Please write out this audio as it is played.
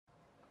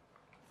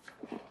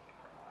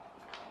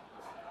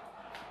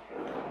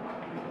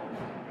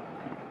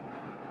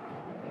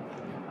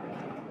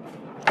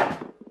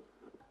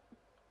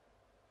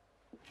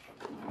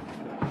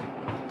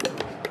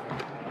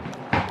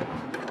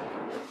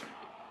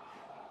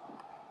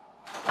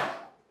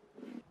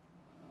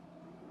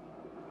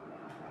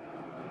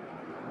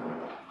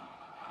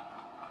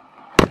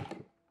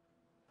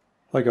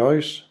Hi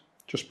guys,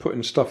 just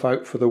putting stuff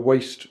out for the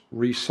waste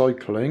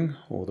recycling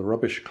or the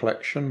rubbish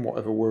collection,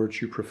 whatever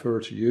words you prefer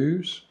to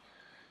use.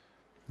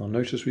 Now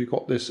notice we've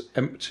got this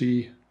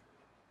empty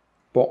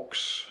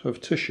box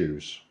of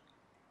tissues.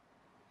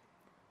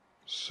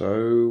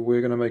 So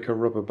we're going to make a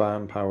rubber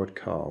band powered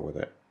car with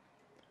it.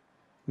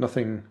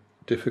 Nothing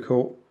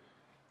difficult,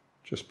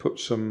 just put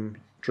some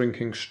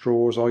drinking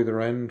straws either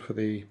end for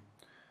the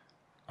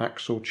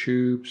axle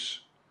tubes.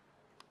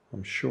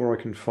 I'm sure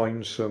I can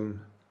find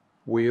some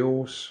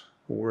wheels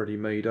already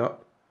made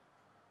up,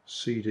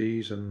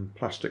 CDs and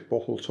plastic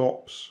bottle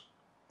tops.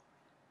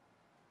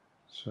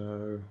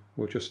 So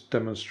we'll just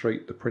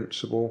demonstrate the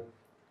principle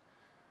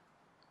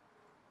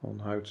on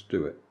how to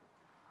do it.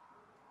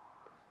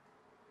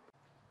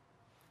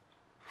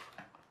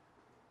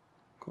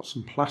 Got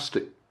some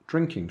plastic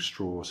drinking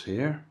straws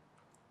here.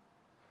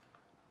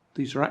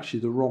 These are actually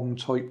the wrong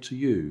type to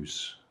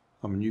use.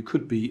 I mean, you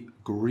could be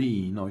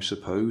green, I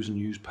suppose, and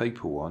use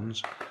paper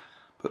ones.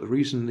 But the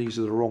reason these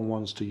are the wrong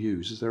ones to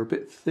use is they're a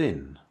bit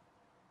thin.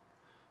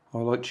 I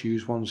like to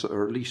use ones that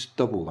are at least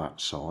double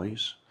that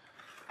size,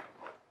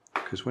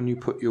 because when you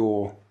put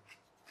your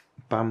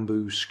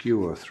bamboo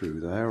skewer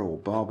through there, or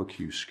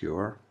barbecue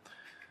skewer,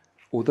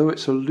 although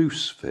it's a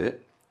loose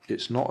fit,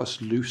 it's not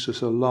as loose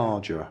as a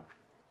larger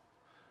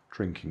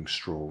drinking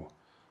straw.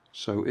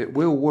 So it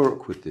will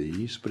work with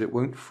these, but it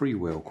won't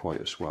freewheel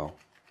quite as well.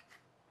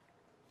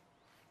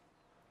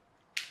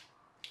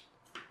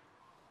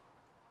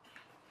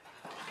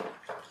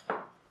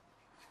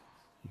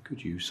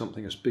 Could use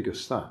something as big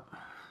as that.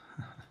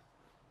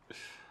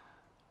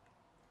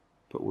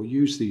 But we'll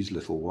use these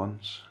little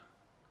ones.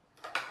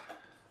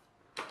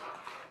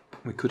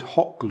 We could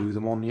hot glue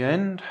them on the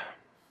end,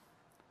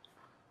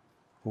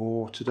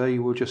 or today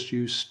we'll just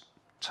use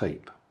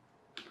tape.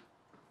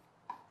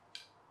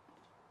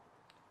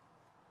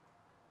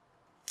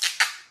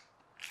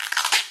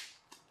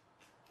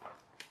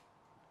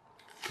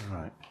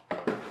 Right.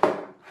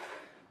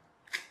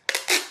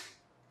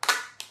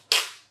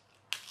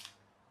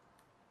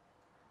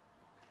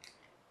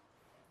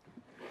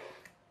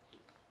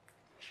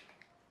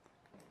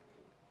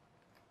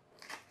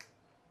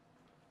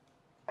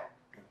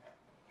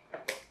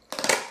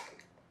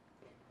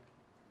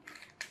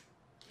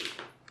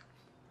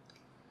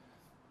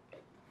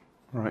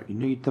 Right, you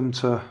need them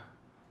to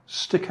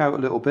stick out a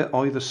little bit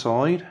either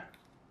side,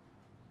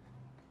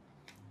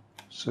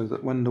 so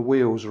that when the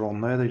wheels are on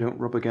there they don't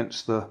rub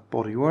against the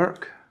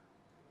bodywork.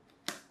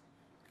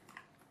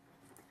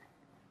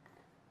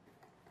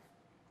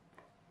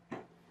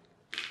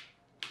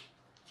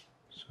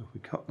 So if we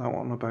cut that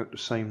one about the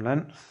same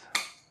length.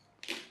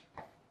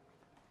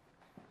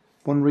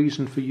 One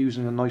reason for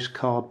using a nice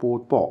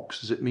cardboard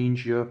box is it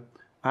means your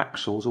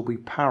axles will be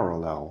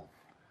parallel,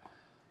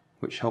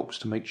 which helps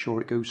to make sure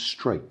it goes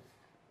straight.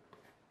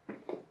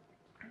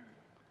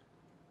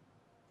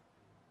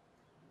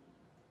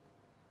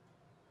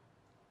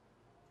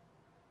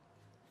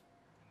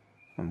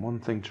 And one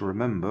thing to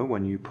remember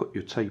when you put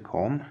your tape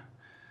on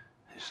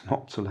is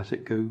not to let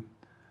it go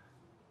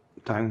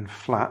down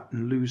flat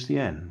and lose the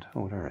end.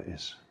 Oh, there it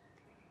is.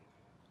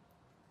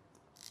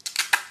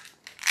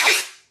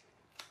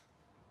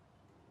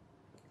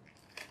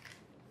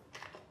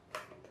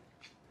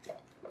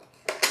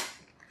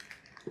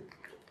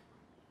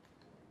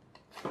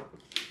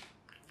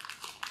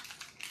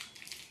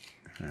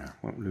 Yeah,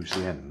 won't lose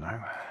the end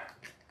now.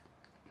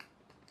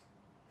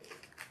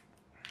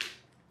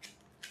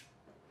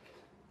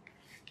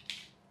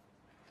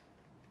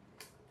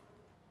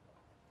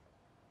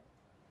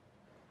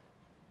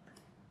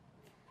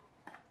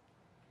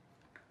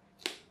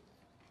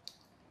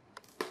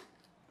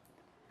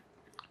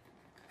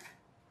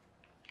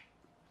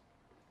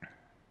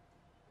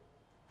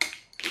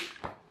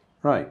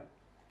 Right,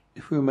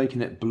 if we were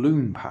making it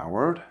balloon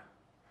powered,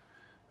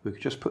 we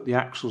could just put the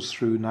axles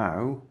through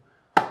now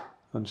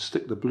and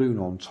stick the balloon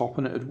on top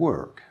and it'd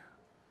work.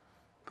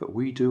 But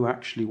we do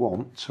actually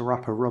want to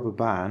wrap a rubber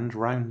band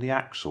round the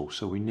axle,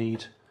 so we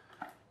need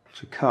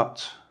to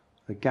cut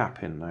a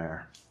gap in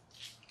there.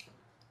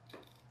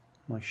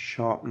 Nice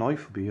sharp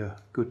knife would be a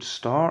good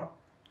start.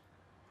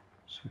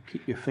 So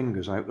keep your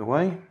fingers out the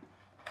way.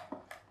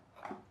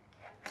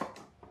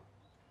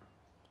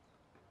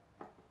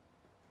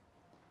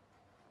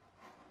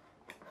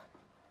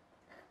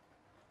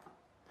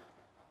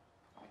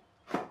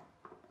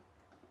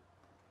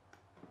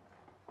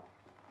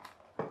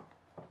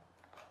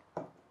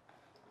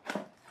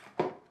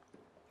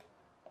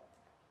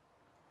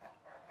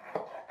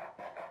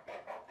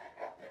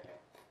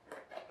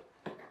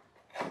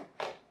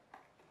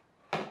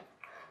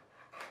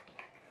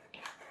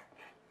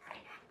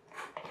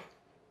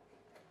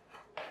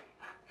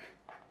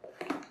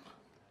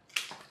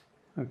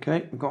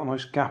 Okay, we've got a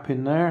nice gap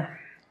in there,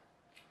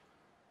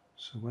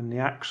 so when the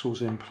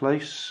axle's in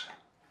place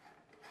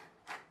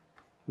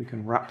we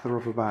can wrap the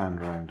rubber band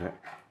around it.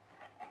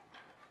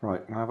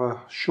 Right, I have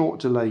a short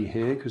delay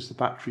here because the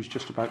battery's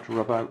just about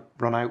to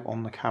run out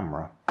on the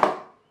camera.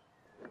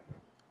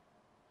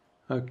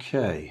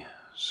 Okay,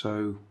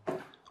 so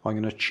I'm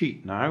going to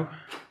cheat now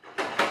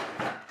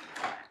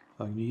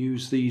I'm going to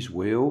use these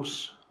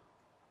wheels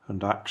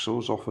and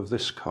axles off of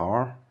this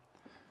car.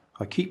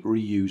 I keep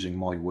reusing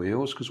my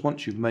wheels because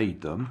once you've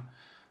made them,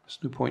 there's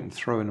no point in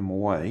throwing them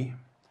away.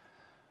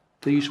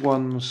 These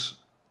ones,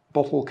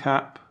 bottle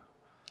cap,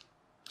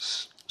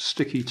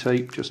 sticky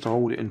tape just to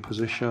hold it in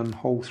position,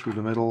 hole through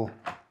the middle,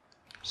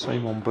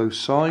 same on both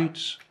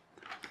sides.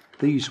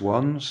 These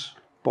ones,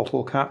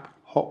 bottle cap,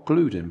 hot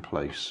glued in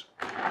place.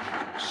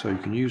 So you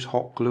can use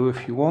hot glue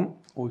if you want,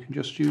 or you can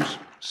just use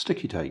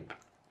sticky tape.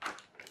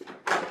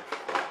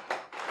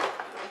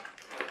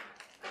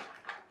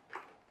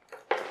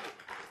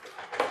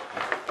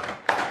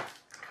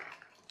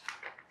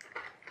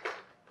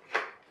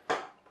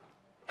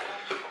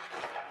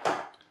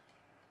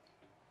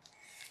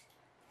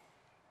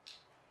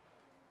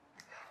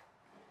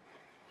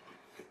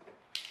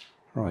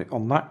 Right,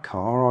 on that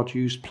car I'd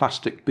use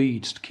plastic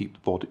beads to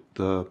keep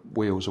the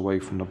wheels away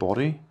from the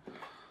body.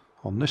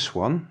 On this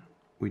one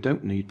we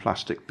don't need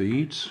plastic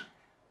beads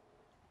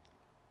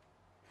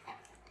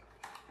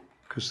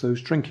because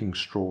those drinking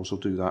straws will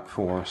do that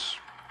for us.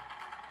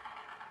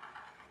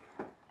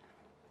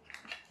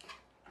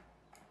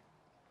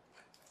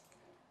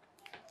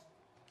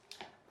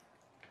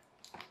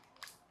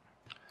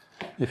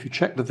 If you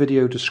check the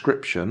video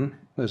description,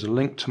 there's a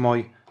link to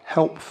my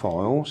help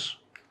files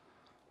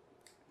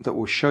that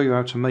will show you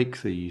how to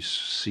make these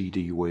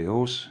CD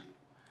wheels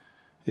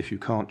if you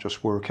can't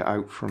just work it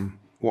out from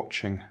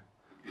watching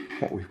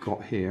what we've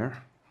got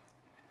here.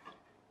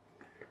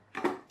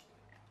 And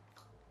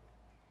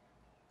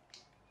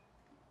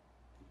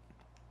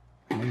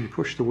when you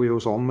push the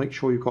wheels on, make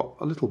sure you've got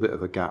a little bit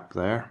of a gap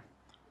there,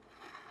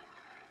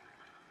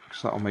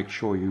 because that'll make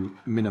sure you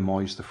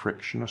minimise the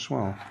friction as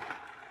well.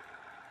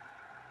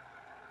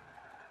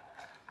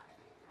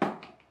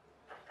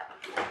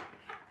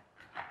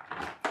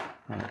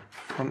 Right,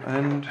 front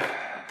end.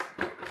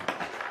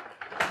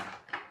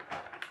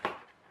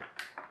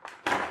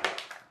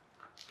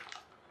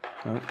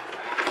 I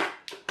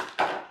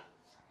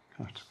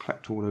have to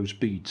collect all those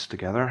beads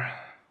together.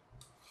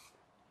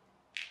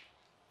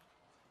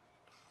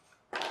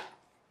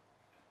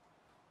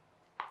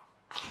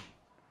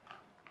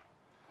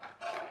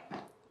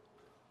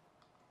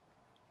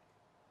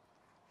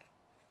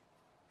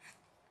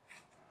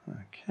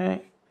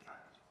 Okay.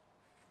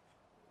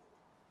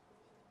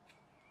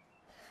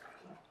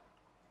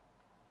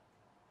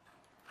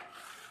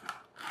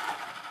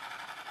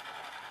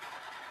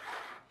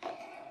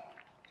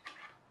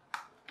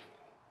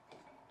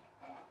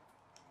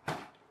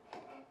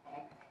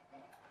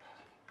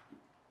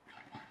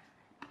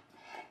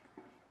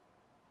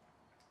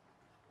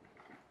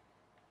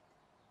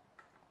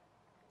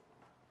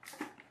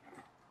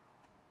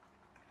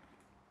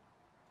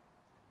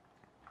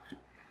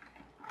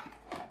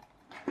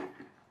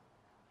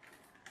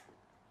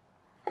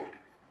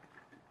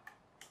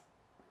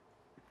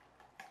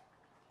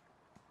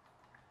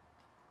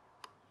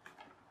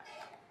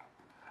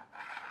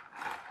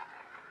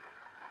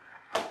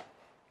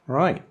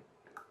 Right,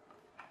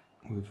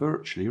 we're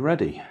virtually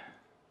ready.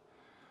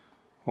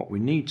 What we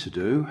need to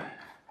do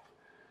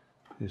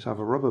is have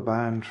a rubber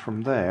band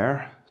from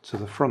there to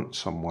the front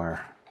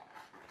somewhere.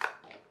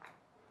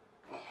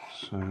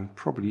 So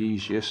probably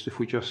easiest if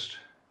we just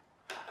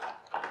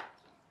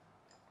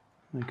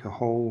make a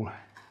hole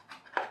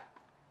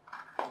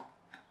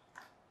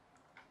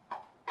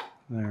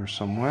there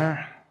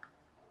somewhere.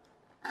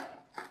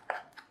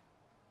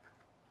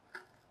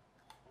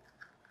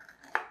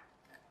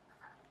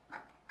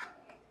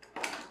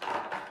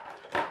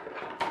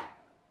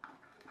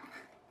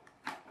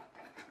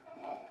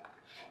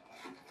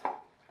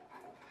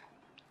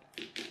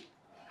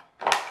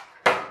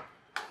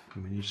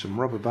 And we need some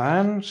rubber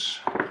bands.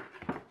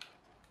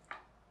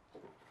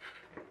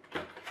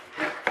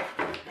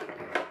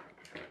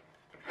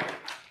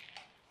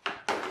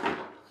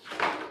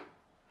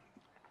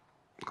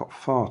 Got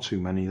far too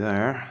many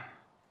there.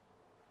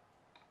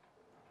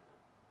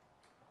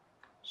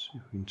 See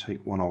if we can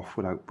take one off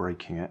without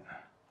breaking it.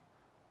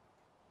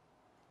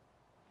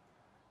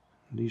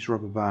 These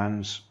rubber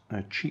bands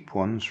are cheap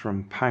ones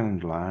from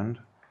Poundland,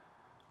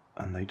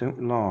 and they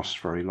don't last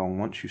very long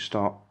once you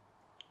start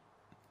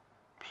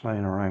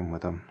playing around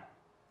with them.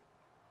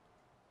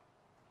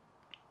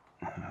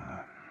 It's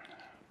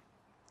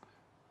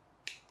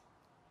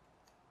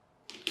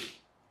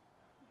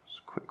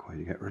a quick way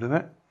to get rid of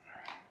it.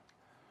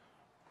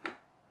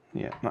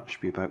 Yeah, that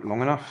should be about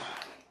long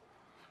enough.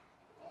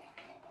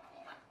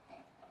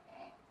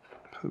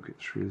 Poke it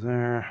through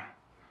there,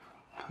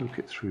 poke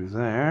it through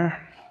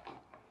there,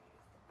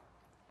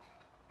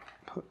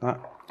 put that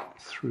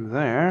through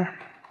there.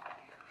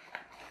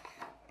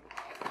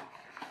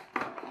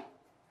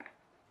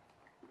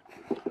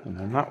 And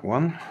then that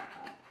one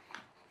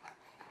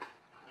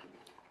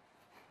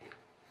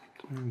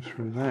down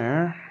through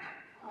there.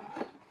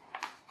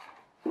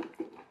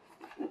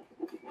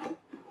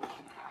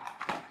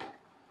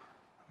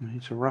 I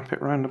need to wrap it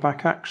around the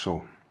back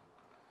axle.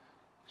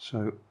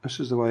 So this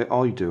is the way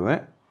I do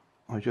it.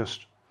 I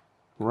just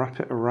wrap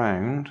it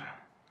around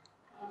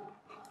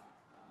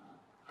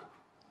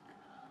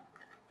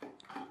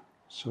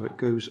so it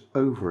goes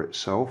over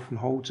itself and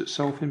holds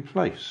itself in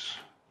place.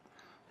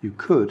 You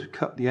could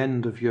cut the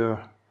end of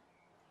your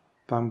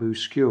bamboo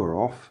skewer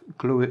off,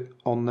 glue it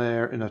on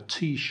there in a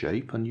T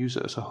shape and use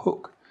it as a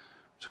hook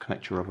to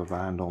connect your rubber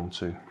band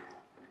onto.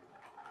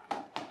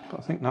 But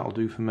I think that'll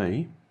do for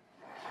me.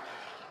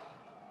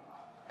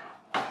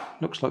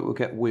 Looks like we'll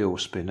get wheel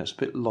spin. It's a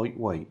bit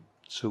lightweight,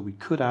 so we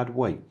could add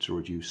weight to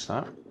reduce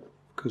that.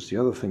 Because the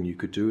other thing you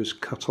could do is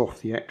cut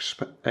off the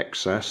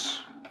excess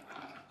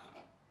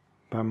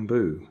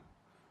bamboo.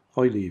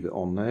 I leave it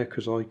on there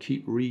because I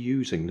keep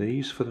reusing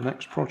these for the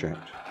next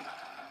project,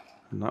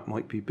 and that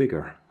might be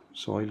bigger,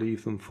 so I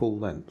leave them full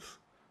length.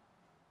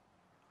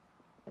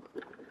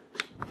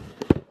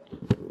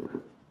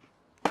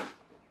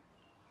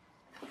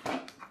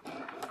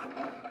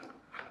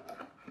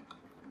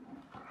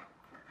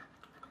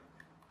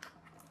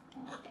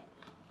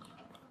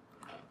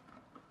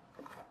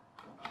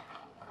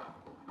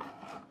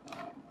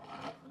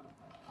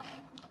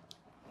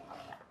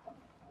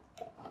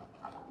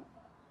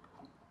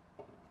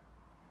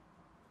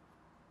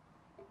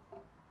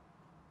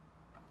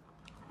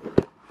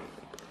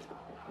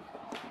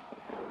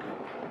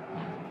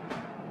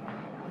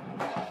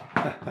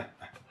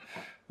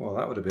 Well,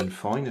 that would have been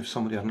fine if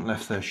somebody hadn't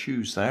left their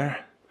shoes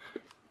there.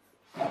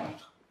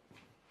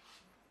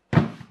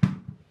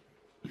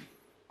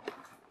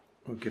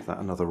 We'll give that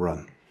another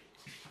run.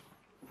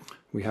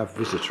 We have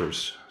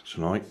visitors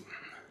tonight.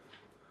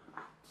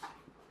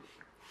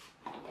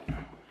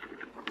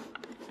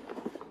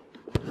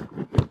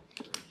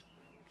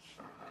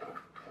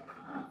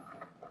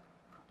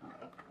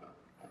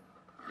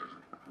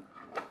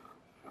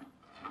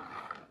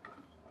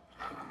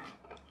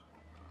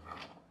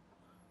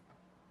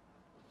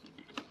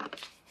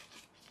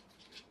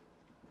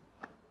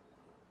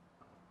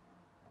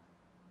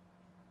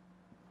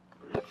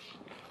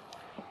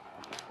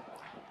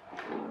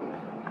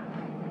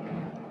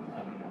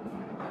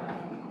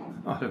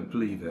 I don't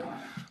believe it.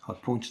 I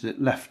pointed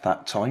it left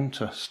that time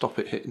to stop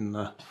it hitting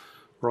the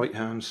right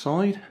hand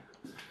side,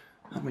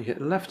 and we hit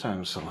the left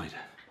hand side,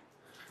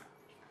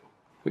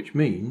 which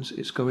means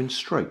it's going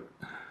straight,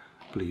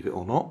 believe it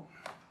or not.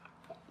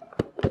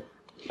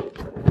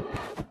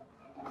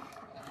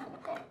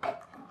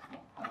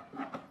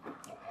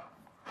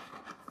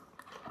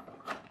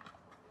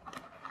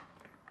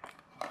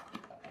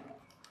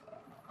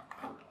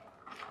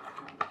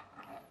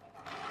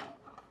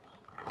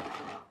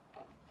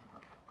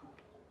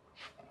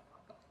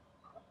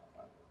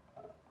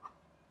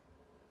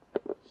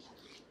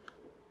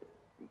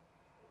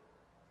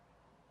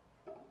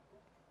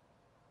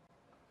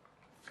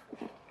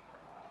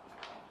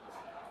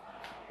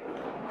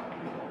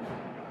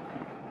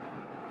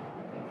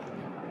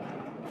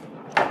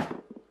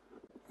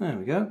 There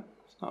we go,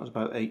 that was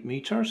about 8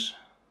 meters,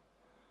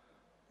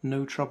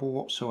 no trouble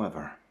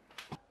whatsoever.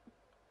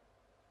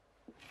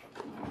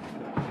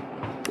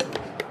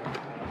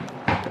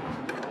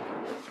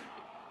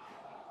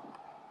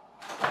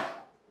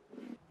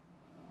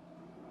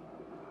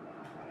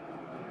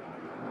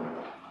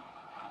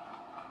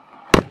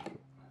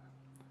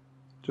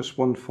 Just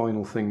one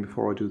final thing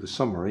before I do the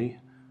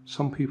summary.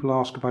 Some people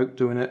ask about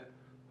doing it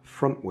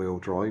front wheel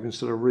drive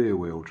instead of rear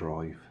wheel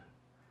drive.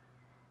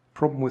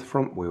 Problem with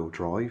front wheel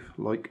drive,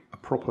 like a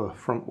proper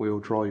front wheel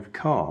drive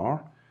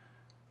car,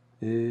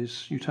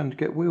 is you tend to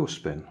get wheel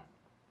spin.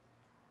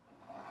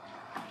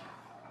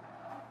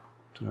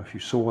 Don't know if you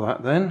saw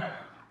that then.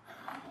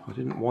 I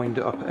didn't wind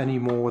it up any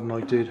more than I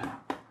did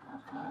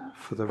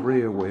for the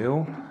rear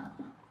wheel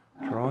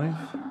drive.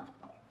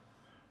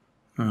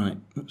 Alright,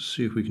 let's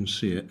see if we can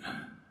see it.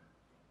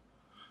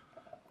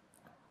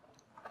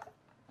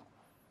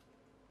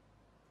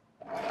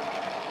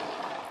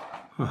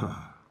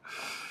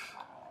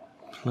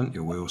 Plenty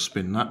of wheel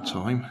spin that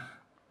time.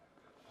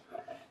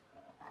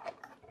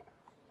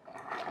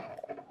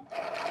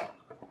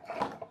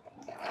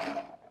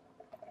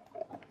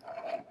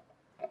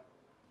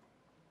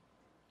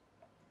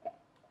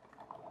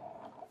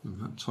 And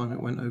that time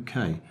it went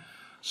okay.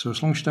 So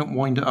as long as you don't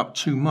wind it up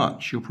too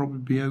much, you'll probably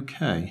be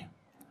okay.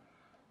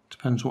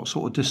 Depends what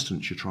sort of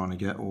distance you're trying to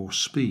get, or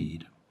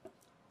speed.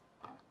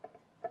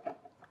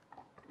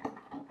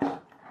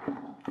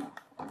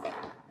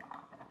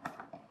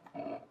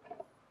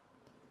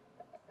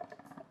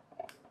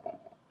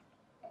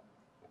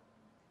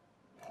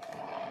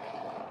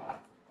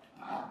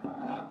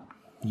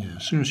 Yeah,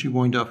 as soon as you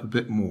wind up a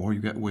bit more, you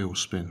get wheel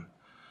spin.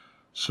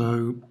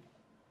 So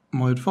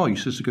my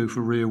advice is to go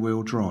for rear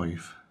wheel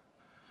drive.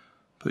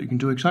 But you can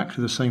do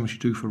exactly the same as you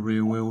do for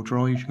rear wheel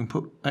drive. You can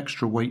put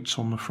extra weights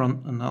on the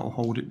front and that will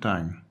hold it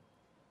down.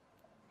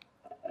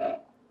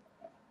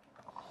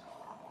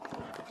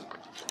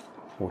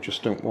 Or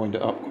just don't wind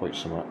it up quite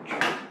so much.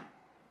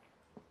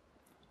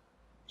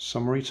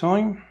 Summary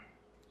time.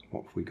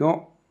 What have we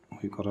got?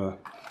 We've got a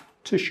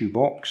tissue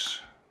box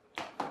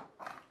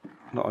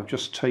that I've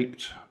just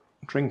taped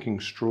drinking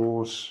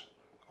straws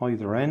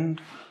either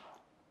end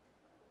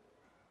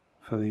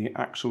for the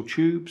axle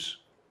tubes.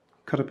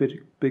 Cut a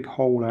big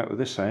hole out of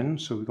this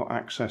end so we've got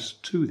access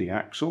to the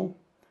axle.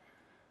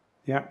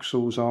 The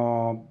axles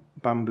are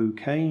bamboo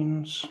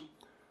canes,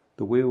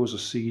 the wheels are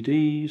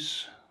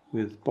CDs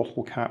with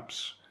bottle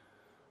caps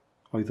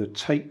either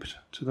taped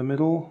to the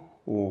middle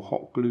or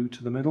hot glued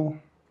to the middle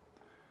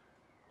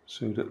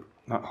so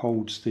that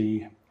holds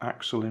the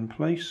axle in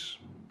place.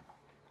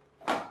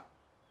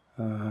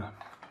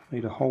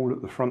 Made a hole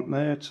at the front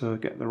there to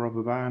get the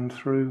rubber band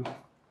through,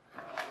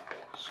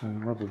 so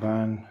the rubber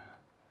band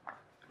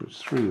goes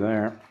through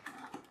there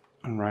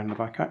and round the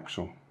back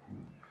axle.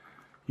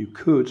 You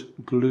could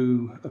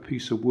glue a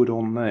piece of wood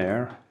on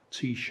there,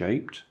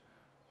 T-shaped,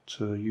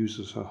 to use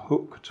as a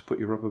hook to put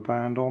your rubber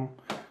band on,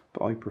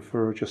 but I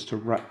prefer just to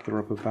wrap the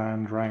rubber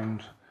band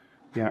round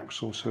the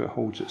axle so it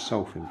holds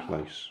itself in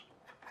place.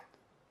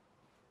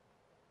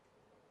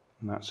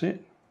 And that's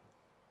it.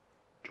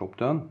 Job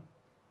done.